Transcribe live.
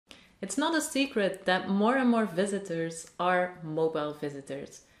It's not a secret that more and more visitors are mobile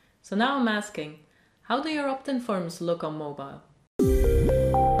visitors. So now I'm asking, how do your opt-in forms look on mobile?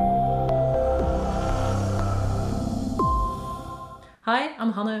 Hi,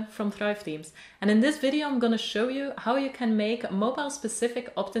 I'm Hanne from Thrive Teams, and in this video I'm going to show you how you can make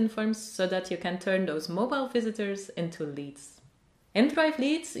mobile-specific opt-in forms so that you can turn those mobile visitors into leads. In Thrive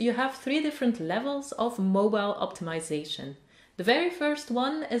Leads, you have 3 different levels of mobile optimization. The very first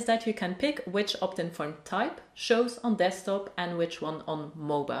one is that you can pick which opt-in form type shows on desktop and which one on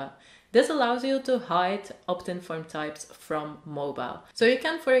mobile. This allows you to hide opt-in form types from mobile. So you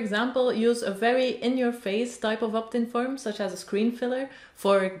can, for example, use a very in-your-face type of opt-in form, such as a screen filler,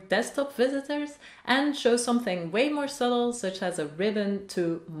 for desktop visitors, and show something way more subtle, such as a ribbon,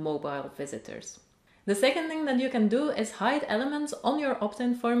 to mobile visitors. The second thing that you can do is hide elements on your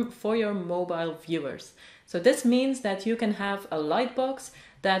opt-in form for your mobile viewers. So this means that you can have a lightbox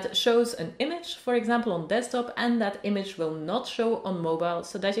that shows an image, for example, on desktop, and that image will not show on mobile,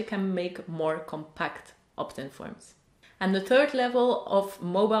 so that you can make more compact opt-in forms. And the third level of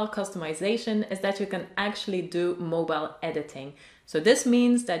mobile customization is that you can actually do mobile editing. So this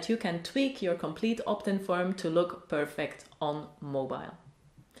means that you can tweak your complete opt-in form to look perfect on mobile.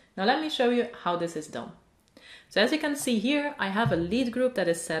 Now let me show you how this is done. So as you can see here, I have a lead group that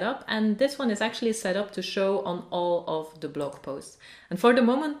is set up, and this one is actually set up to show on all of the blog posts. And for the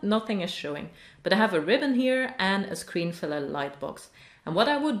moment, nothing is showing, but I have a ribbon here and a screen filler lightbox. And what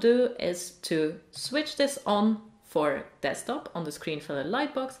I would do is to switch this on for desktop on the screen filler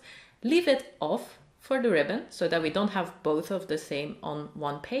lightbox, leave it off for the ribbon so that we don't have both of the same on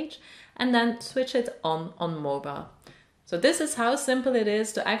one page, and then switch it on mobile. So this is how simple it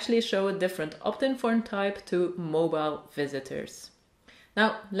is to actually show a different opt-in form type to mobile visitors.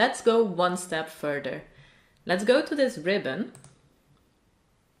 Now let's go one step further. Let's go to this ribbon.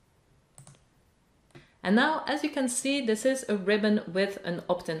 And now, as you can see, this is a ribbon with an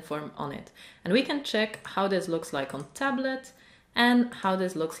opt-in form on it. And we can check how this looks like on tablet and how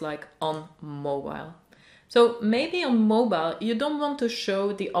this looks like on mobile. So maybe on mobile, you don't want to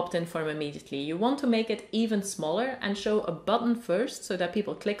show the opt-in form immediately. You want to make it even smaller and show a button first so that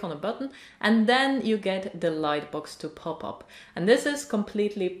people click on a button, and then you get the lightbox to pop up. And this is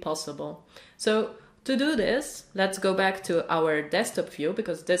completely possible. So to do this, let's go back to our desktop view,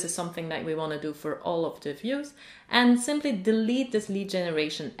 because this is something that we want to do for all of the views, and simply delete this lead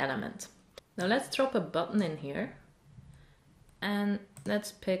generation element. Now let's drop a button in here, and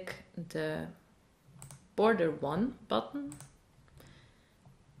let's pick the border 1 button,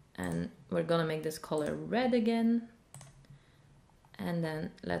 and we're gonna make this color red again, and then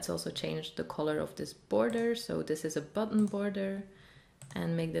let's also change the color of this border. So this is a button border,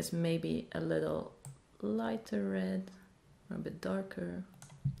 and make this maybe a little lighter red or a bit darker.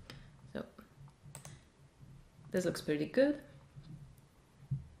 So this looks pretty good.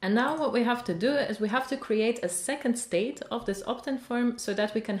 And now what we have to do is we have to create a second state of this opt-in form so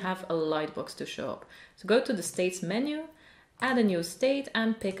that we can have a lightbox to show up. So go to the states menu, add a new state,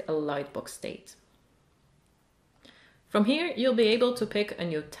 and pick a lightbox state. From here, you'll be able to pick a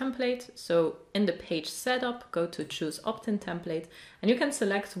new template. So in the page setup, go to choose opt-in template, and you can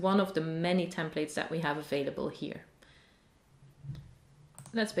select one of the many templates that we have available here.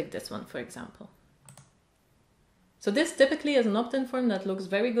 Let's pick this one, for example. So this typically is an opt-in form that looks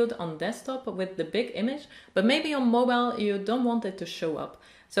very good on desktop with the big image, but maybe on mobile you don't want it to show up.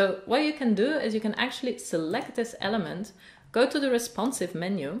 So what you can do is you can actually select this element, go to the responsive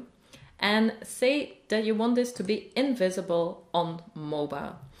menu, and say that you want this to be invisible on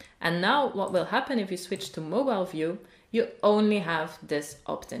mobile. And now what will happen if you switch to mobile view, you only have this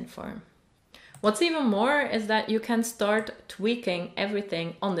opt-in form. What's even more is that you can start tweaking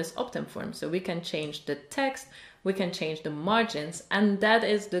everything on this opt-in form. So we can change the text, we can change the margins, and that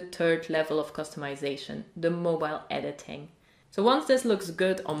is the third level of customization, the mobile editing. So once this looks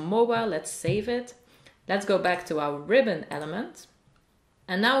good on mobile, let's save it. Let's go back to our ribbon element.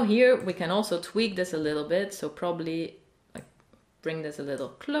 And now here we can also tweak this a little bit. So probably like bring this a little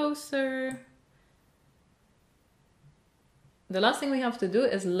closer. The last thing we have to do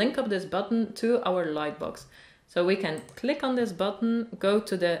is link up this button to our lightbox. So we can click on this button, go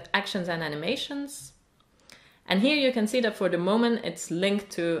to the actions and animations. And here you can see that for the moment it's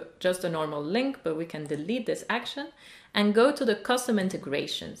linked to just a normal link, but we can delete this action and go to the custom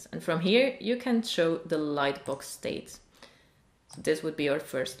integrations. And from here you can show the lightbox state. So this would be our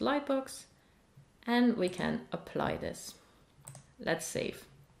first lightbox, and we can apply this. Let's save.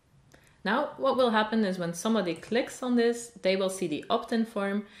 Now what will happen is when somebody clicks on this, they will see the opt-in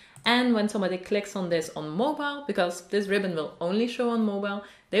form, And when somebody clicks on this on mobile, because this ribbon will only show on mobile,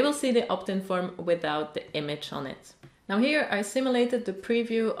 they will see the opt-in form without the image on it. Now here I simulated the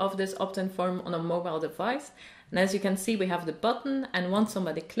preview of this opt-in form on a mobile device. And as you can see, we have the button, and once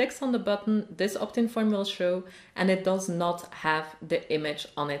somebody clicks on the button, this opt-in form will show, and it does not have the image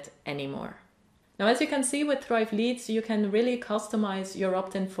on it anymore. Now, as you can see with Thrive Leads, you can really customize your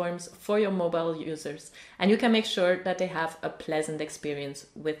opt-in forms for your mobile users, and you can make sure that they have a pleasant experience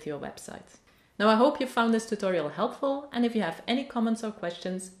with your website. Now, I hope you found this tutorial helpful, and if you have any comments or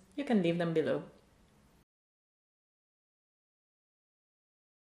questions, you can leave them below.